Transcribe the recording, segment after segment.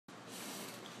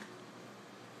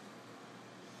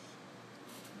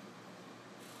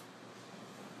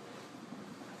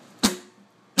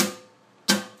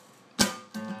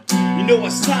know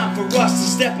it's time for us to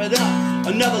step it up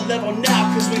another level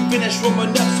now, cause we finished warming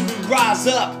up, so we rise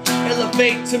up,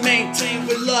 elevate to maintain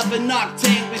with love and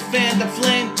octane. We fan the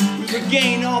flame, we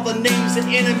regain all the names the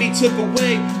enemy took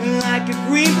away, and like a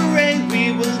green beret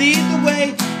we will lead the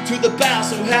way to the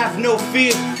battle, so have no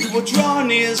fear. We will draw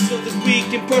near so that we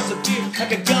can persevere.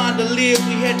 Like a gondolier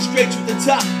we head straight to the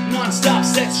top, non-stop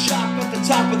set shop at the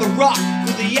top of the rock,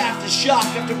 with the aftershock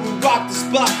after we rock the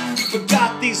spot. We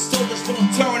forgot these soldiers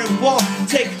won't turn and walk,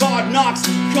 take hard knocks,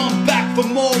 come back for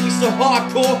more. We so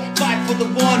hardcore, fight for the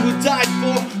one who died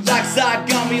for, like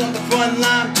Zagami on the front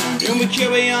line, and we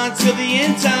carry on till the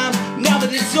end time. Now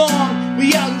that it's on,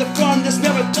 we out in the front, this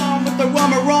marathon with the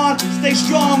rummer on. Stay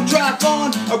strong, drive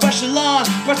on, our echelon,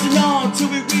 pressing on till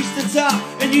we reach the top,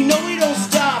 and you know we don't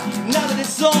stop. Now that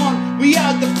it's on, we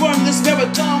out in the front, this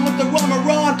marathon with the rummer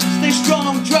on. Stay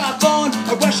strong, drive on,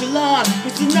 our echelon,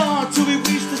 pressing on till we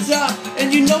reach the top,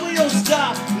 and you know we don't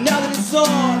stop. Now that it's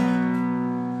on.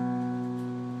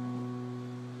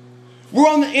 We're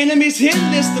on the enemy's hit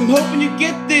list, I'm hoping you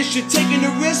get this. You're taking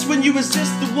a risk when you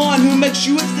resist the one who makes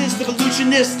you exist.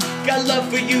 Evolutionist, got love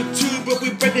for you too, but we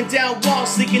breaking down walls,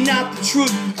 seeking out the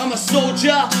truth. I'm a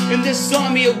soldier in this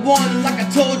army of one, and like I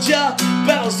told ya,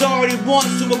 battle's already won.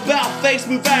 So about face,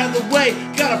 move out of the way,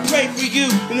 gotta pray for you,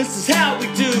 and this is how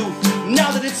we do.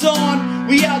 Now that it's on,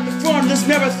 we out the front of this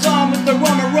marathon with the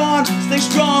rummer on. Stay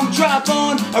strong, drive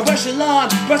on, our echelon,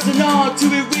 pressing on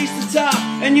till we reach the top,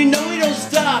 and you know we don't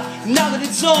stop. Now that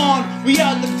it's on, we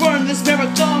out the front of this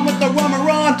marathon with the rummer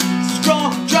on.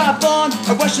 Strong, drive on,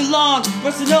 our echelon,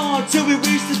 pressing on till we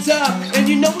reach the top, and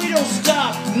you know we don't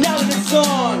stop. Now that it's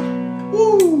on,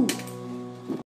 woo!